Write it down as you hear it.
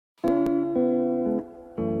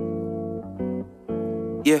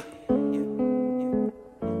Yeah.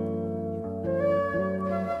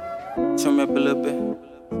 Turn me up a little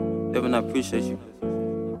bit. Devin, I appreciate you.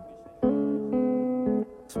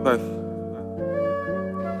 It's perfect.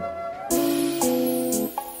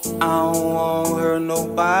 I don't want hurt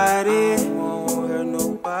nobody.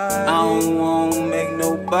 I don't want make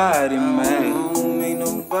nobody mad.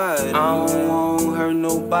 I don't want hurt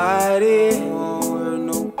nobody.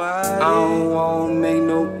 I don't want make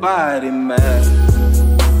nobody mad.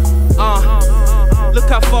 Look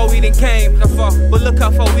how far we done came, but look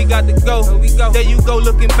how far we got to go. There you go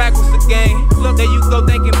looking backwards again. There you go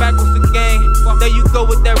thinking backwards again. There you go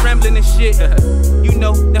with that rambling and shit. You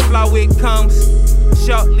know that flower it comes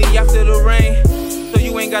shortly after the rain. So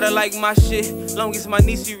you ain't gotta like my shit, long as my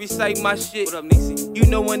niece you recite my shit. What up, niece? You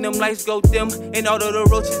know when them lights go dim and all of the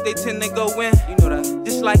roaches they tend to go in. You know that.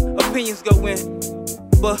 Just like opinions go in.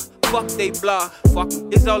 But fuck they blog. Fuck.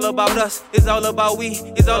 It's all about us. It's all about we.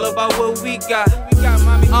 It's all about what we got.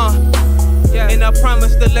 Mommy. Yeah. And I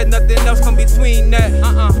promise to let nothing else come between that.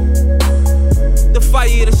 The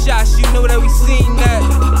fire, the shots, you know that we seen that.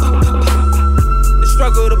 The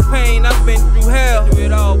struggle, the pain, I've been through hell. Through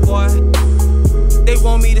it all, boy. They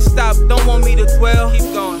want me to stop, don't want me to dwell.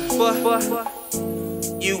 Keep going, but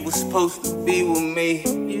you was supposed to be with me.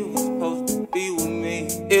 You was supposed to be with me.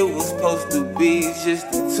 It was supposed to be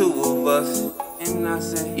just the two of us. And I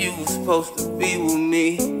said, you was supposed to be with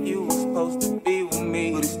me. You was supposed to be with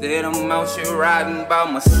me. But instead I'm out here riding by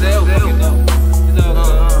myself.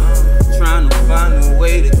 Trying to find a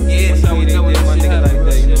way to get it. I'm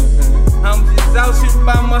just out here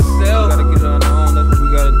by myself. Gotta get it on our own, that's what we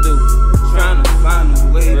gotta do. Trying to find a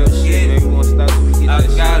way to get it. I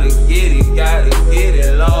gotta get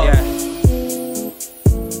it all. Yeah.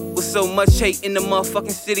 With so much hate in the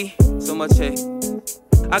motherfucking city, so much hate.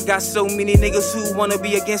 I got so many niggas who wanna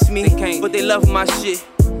be against me, they can't, but they love my shit.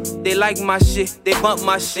 They like my shit, they bump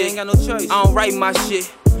my shit. They ain't got no choice. I don't write my shit.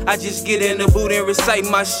 I just get in the booth and recite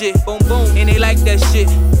my shit. Boom, boom. And they like that shit.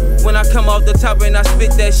 When I come off the top and I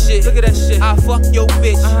spit that shit. Look at that shit. I fuck your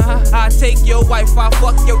bitch. I take your wife. I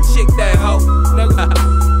fuck your chick, that hoe.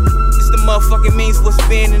 It's the motherfucking means what's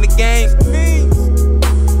been in the game.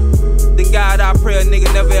 Then God, I pray a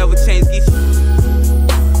nigga never ever change. Geechie.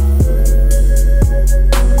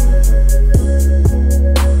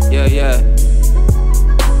 Yeah.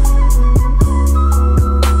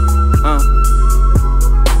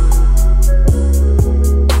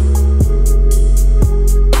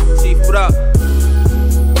 Cheif, what up?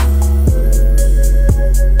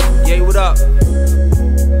 Yeah, what up?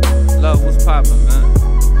 Love, what's poppin', man?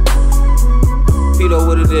 Pito,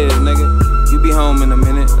 what it is, nigga? You be home in a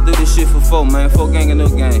minute. I do this shit for 4, man. 4 gang and no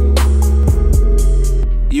gang.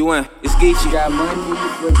 You win. It's Geechie. Got money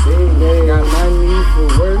for days, got money for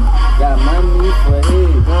work, got money for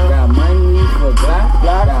head, got money for block,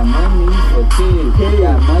 got money for kids,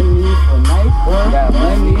 got money for night, got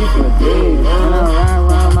money for days. When I ride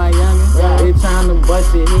around my youngin', they tryna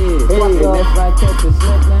bust your head. And if I catch you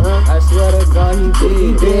slippin', I swear to God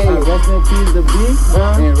he dead. I rest in peace the beat,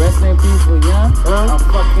 and rest in peace for young. I'm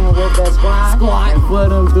fucking with that squad, and for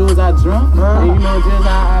them dudes I drunk, and you know just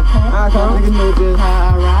how I come, niggas know just how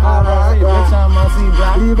I ride. Bitch, I'ma see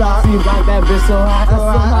block, that bitch so hot. I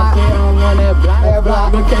stay on that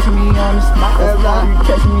block. You catch me on the spot, you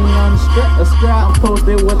catch me on the strip. I'm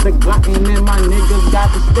posted with the Glock, and then my niggas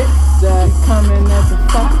got the stick. You coming at the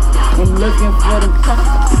top, I'm looking for the top.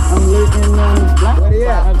 I'm looking on the block,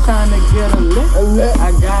 I'm trying to get a lick.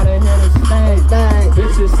 I gotta hit a stain.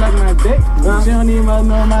 Bitches suck my dick, but you don't even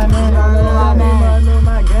know my name. You don't even know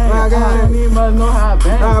my game. I don't even know how I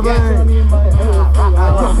bang.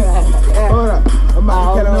 Hold up, I'm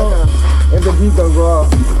about to cut it on now. If the beat don't go off,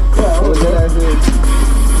 that's it.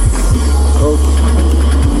 Okay.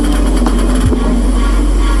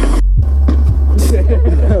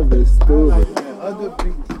 That was stupid. Other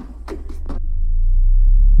beats.